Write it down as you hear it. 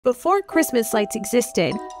Before Christmas lights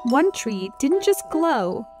existed, one tree didn't just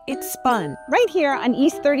glow, it spun. Right here on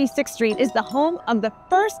East 36th Street is the home of the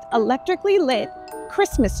first electrically lit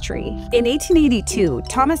Christmas tree. In 1882,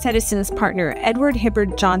 Thomas Edison's partner, Edward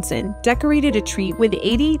Hibberd Johnson, decorated a tree with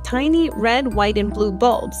 80 tiny red, white, and blue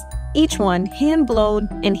bulbs, each one hand-blown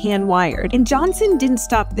and hand-wired. And Johnson didn't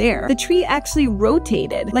stop there. The tree actually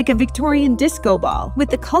rotated like a Victorian disco ball, with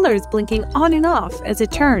the colors blinking on and off as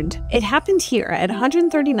it turned. It happened here at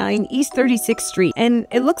 139 East 36th Street, and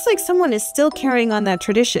it looks like someone is still carrying on that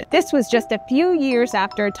tradition. This was just a few years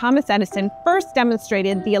after Thomas Edison first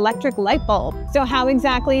demonstrated the electric light bulb. So how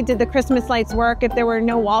exactly did the Christmas lights work if there were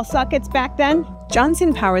no wall sockets back then?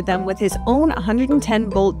 Johnson powered them with his own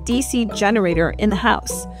 110-volt DC generator in the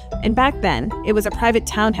house. And back then, it was a private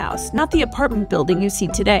townhouse, not the apartment building you see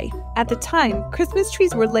today. At the time, Christmas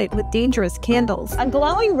trees were lit with dangerous candles. A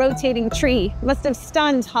glowing, rotating tree must have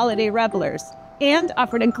stunned holiday revelers and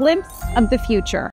offered a glimpse of the future.